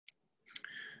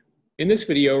In this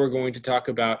video, we're going to talk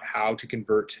about how to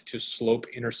convert to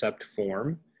slope-intercept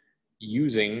form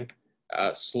using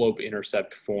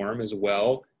slope-intercept form as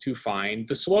well to find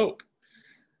the slope.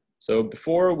 So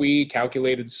before we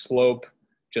calculated slope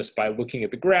just by looking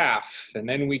at the graph, and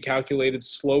then we calculated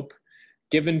slope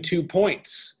given 2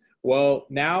 points. Well,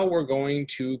 now we're going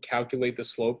to calculate the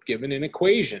slope given an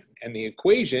equation, and the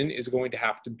equation is going to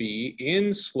have to be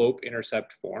in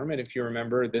slope-intercept form, and if you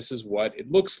remember, this is what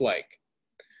it looks like.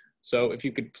 So if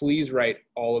you could please write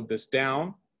all of this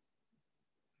down.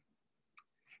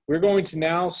 We're going to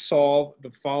now solve the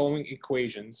following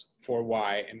equations for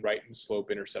y and write in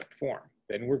slope-intercept form.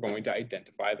 Then we're going to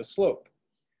identify the slope.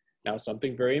 Now,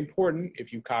 something very important,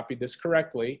 if you copied this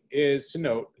correctly, is to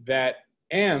note that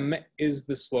m is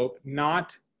the slope,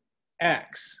 not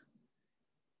x.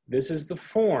 This is the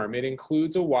form. It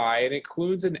includes a y, it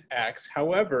includes an x.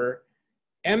 However,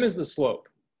 m is the slope,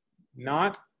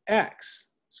 not x.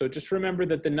 So just remember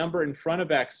that the number in front of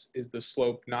x is the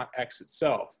slope, not x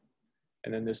itself.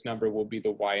 And then this number will be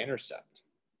the y-intercept.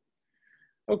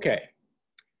 Okay,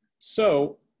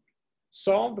 so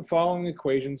solve the following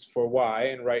equations for y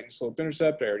and write in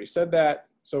slope-intercept. I already said that.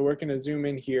 So we're going to zoom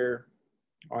in here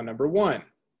on number 1.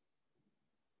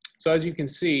 So as you can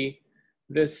see,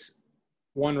 this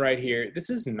one right here, this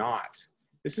is not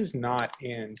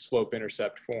in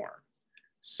slope-intercept form.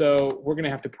 So we're going to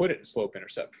have to put it in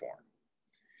slope-intercept form.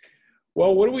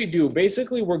 Well, what do?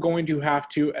 Basically, we're going to have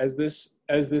to, as this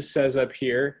says up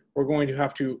here, we're going to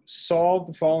have to solve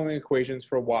the following equations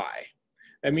for y.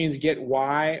 That means get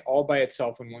y all by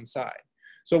itself on one side.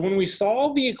 So when we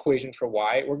solve the equation for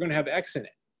y, we're going to have x in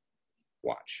it.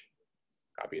 Watch.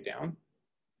 Copy it down.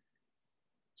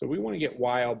 So we want to get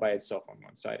y all by itself on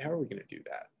one side. How are we going to do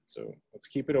that? So let's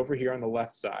keep it over here on the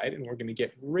left side, and we're going to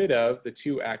get rid of the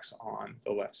 2x on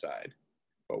the left side.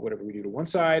 But whatever we do to one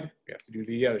side, we have to do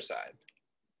to the other side.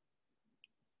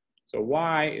 So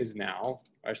y is now,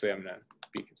 actually I'm going to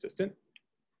be consistent. It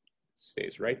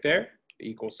stays right there. The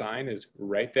equal sign is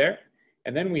right there.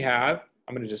 And then we have,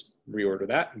 I'm going to just reorder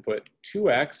that and put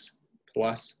 2x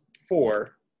plus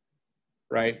 4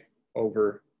 right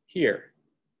over here.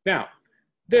 Now,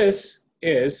 this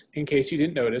is, in case you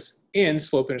didn't notice, in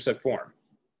slope-intercept form.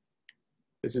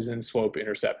 This is in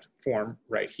slope-intercept form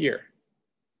right here.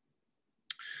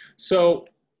 So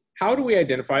how do we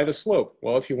identify the slope?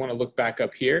 Well, if you want to look back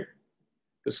up here,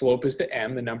 the slope is the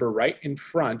m, the number right in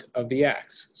front of the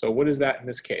x. So what is that in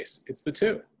this case? It's the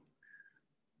 2.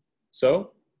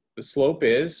 So the slope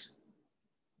is,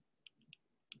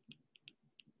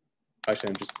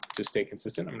 actually to stay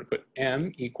consistent, I'm going to put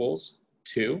m equals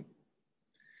 2.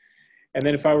 And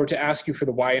then if I were to ask you for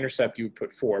the y-intercept, you would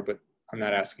put 4, but I'm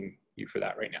not asking you for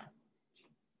that right now.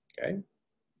 Okay.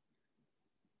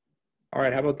 All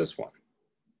right, how about this one?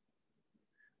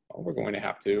 Well, we're going to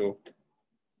have to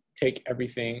take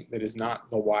everything that is not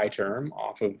the y term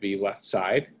off of the left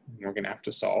side, and we're going to have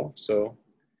to solve. So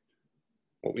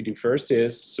what we do first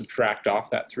is subtract off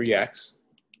that 3x,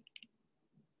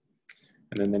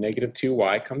 and then the negative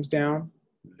 2y comes down.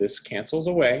 This cancels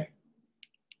away.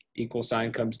 Equal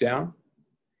sign comes down.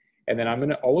 And then I'm going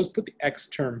to always put the x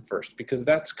term first, because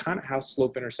that's kind of how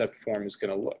slope-intercept form is going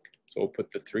to look. So we'll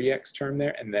put the 3x term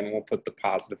there, and then we'll put the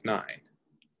positive 9.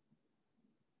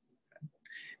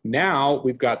 Now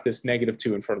we've got this negative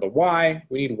 2 in front of the y.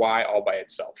 We need y all by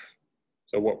itself.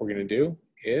 So what we're going to do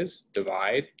is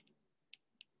divide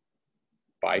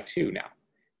by 2 now.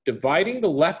 Dividing the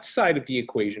left side of the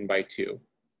equation by 2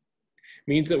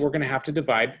 means that we're going to have to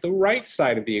divide the right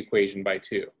side of the equation by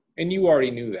 2. And you already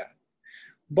knew that.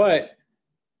 But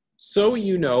so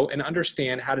you know and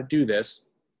understand how to do this,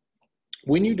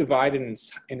 when you divide an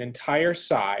entire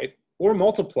side or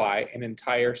multiply an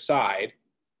entire side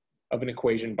of an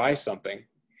equation by something,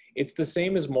 it's the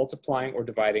same as multiplying or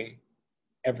dividing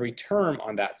every term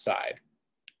on that side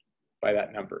by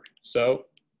that number. So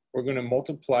we're going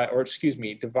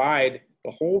to divide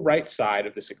the whole right side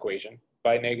of this equation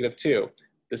by negative 2.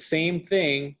 The same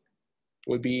thing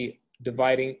would be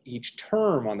dividing each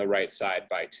term on the right side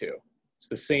by 2. It's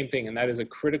the same thing, and that is a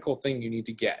critical thing you need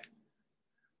to get.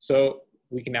 So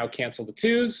we can now cancel the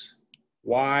 2's,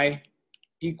 y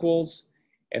equals,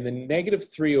 and the negative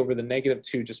 3 over the negative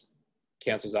 2 just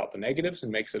cancels out the negatives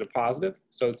and makes it a positive.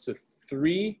 So it's a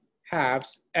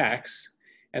 3/2 x,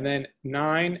 and then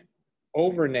 9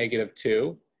 over negative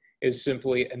 2 is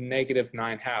simply a negative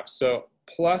 9/2. So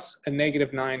plus a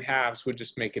negative 9/2 would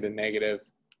just make it a negative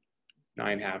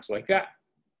 9/2 like that.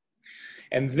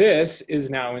 And this is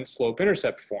now in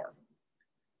slope-intercept form.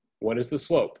 What is the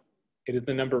slope? It is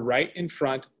the number right in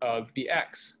front of the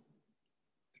x,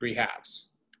 3/2.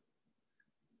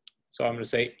 So I'm going to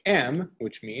say m,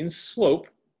 which means slope,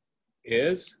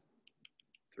 is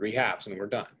 3/2, and we're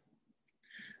done.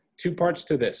 2 parts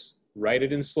to this. Write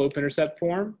it in slope-intercept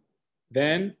form,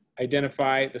 then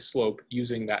identify the slope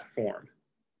using that form.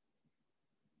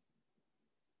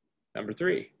 Number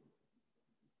 3.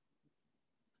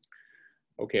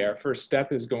 Okay, our first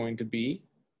step is going to be,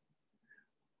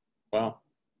 well,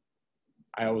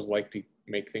 I always like to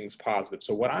make things positive.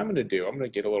 So what I'm going to do, I'm going to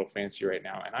get a little fancy right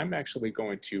now, and I'm actually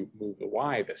going to move the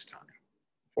y this time.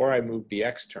 Before I moved the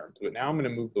x terms, but now I'm going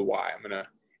to move the y. I'm going to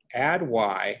add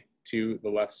y to the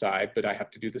left side, but I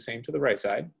have to do the same to the right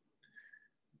side.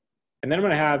 And then I'm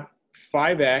going to have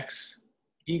 5x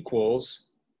equals,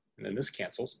 and then this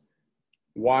cancels,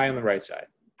 y on the right side.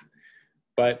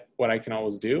 But what I can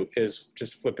always do is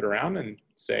just flip it around and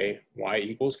say y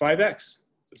equals 5x.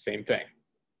 It's the same thing.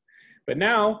 But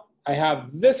now I have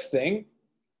this thing,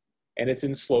 and it's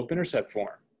in slope-intercept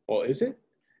form. Well, is it?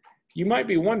 You might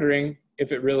be wondering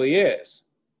if it really is,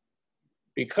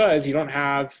 because you don't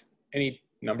have any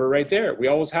number right there. We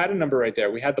always had a number right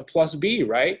there. We had the plus b,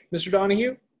 right, Mr.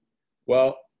 Donahue?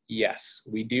 Well, yes,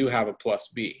 we do have a plus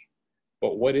b.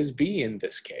 But what is b in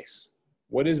this case?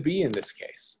 What is b in this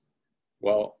case?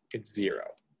 Well, it's 0.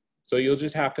 So you'll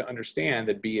just have to understand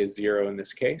that b is 0 in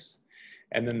this case.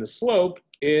 And then the slope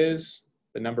is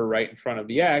the number right in front of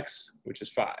the x, which is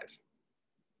 5.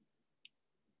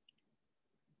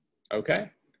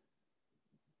 Okay?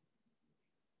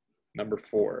 Number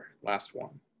 4, last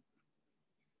one.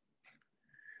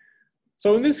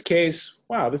 So in this case,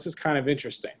 wow, this is kind of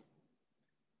interesting.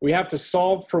 We have to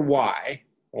solve for y.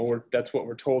 Well, that's what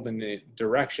we're told in the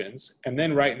directions, and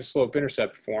then write in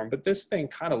slope-intercept form. But this thing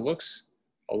kind of looks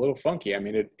a little funky. I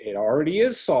mean, it already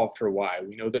is solved for y.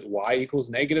 We know that y equals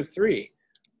 -3.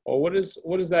 Well, what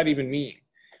does that even mean?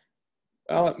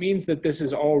 Well, it means that this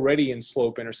is already in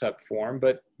slope-intercept form,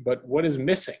 but what is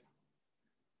missing?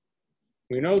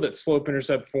 We know that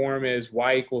slope-intercept form is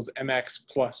y equals mx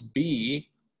plus b.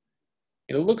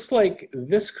 And it looks like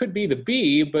this could be the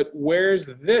b, but where's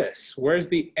this? Where's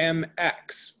the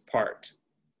mx part?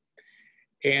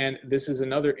 And this is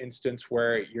another instance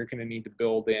where you're going to need to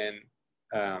build in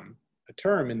a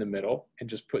term in the middle and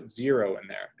just put 0 in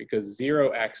there, because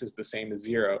 0x is the same as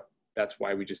 0. That's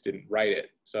why we just didn't write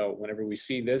it. So whenever we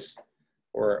see this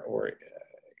or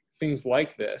things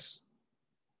like this,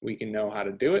 we can know how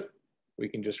to do it. We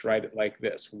can just write it like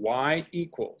this: y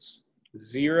equals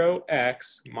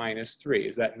 0x minus 3.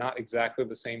 Is that not exactly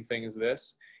the same thing as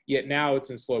this? Yet now it's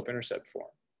in slope-intercept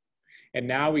form. And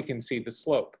now we can see the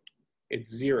slope. It's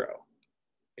 0.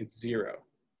 It's 0.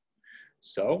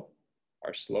 So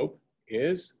our slope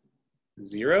is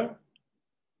 0,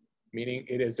 meaning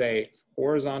it is a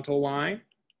horizontal line.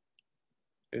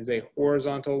 It is a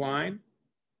horizontal line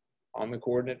on the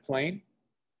coordinate plane.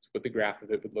 That's what the graph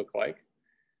of it would look like.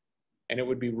 And it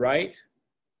would be right.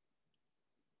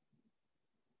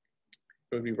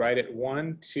 It would be right at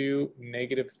 1, 2,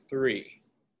 -3.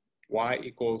 Y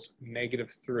equals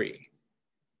 -3.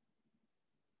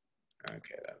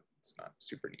 Okay, that's not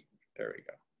super neat. There we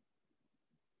go.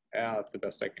 Yeah, that's the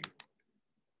best I can.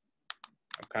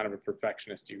 I'm kind of a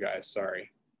perfectionist, you guys,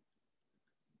 sorry.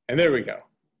 And there we go.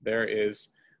 There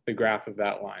is the graph of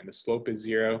that line. The slope is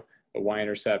 0, the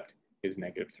y-intercept is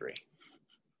 -3.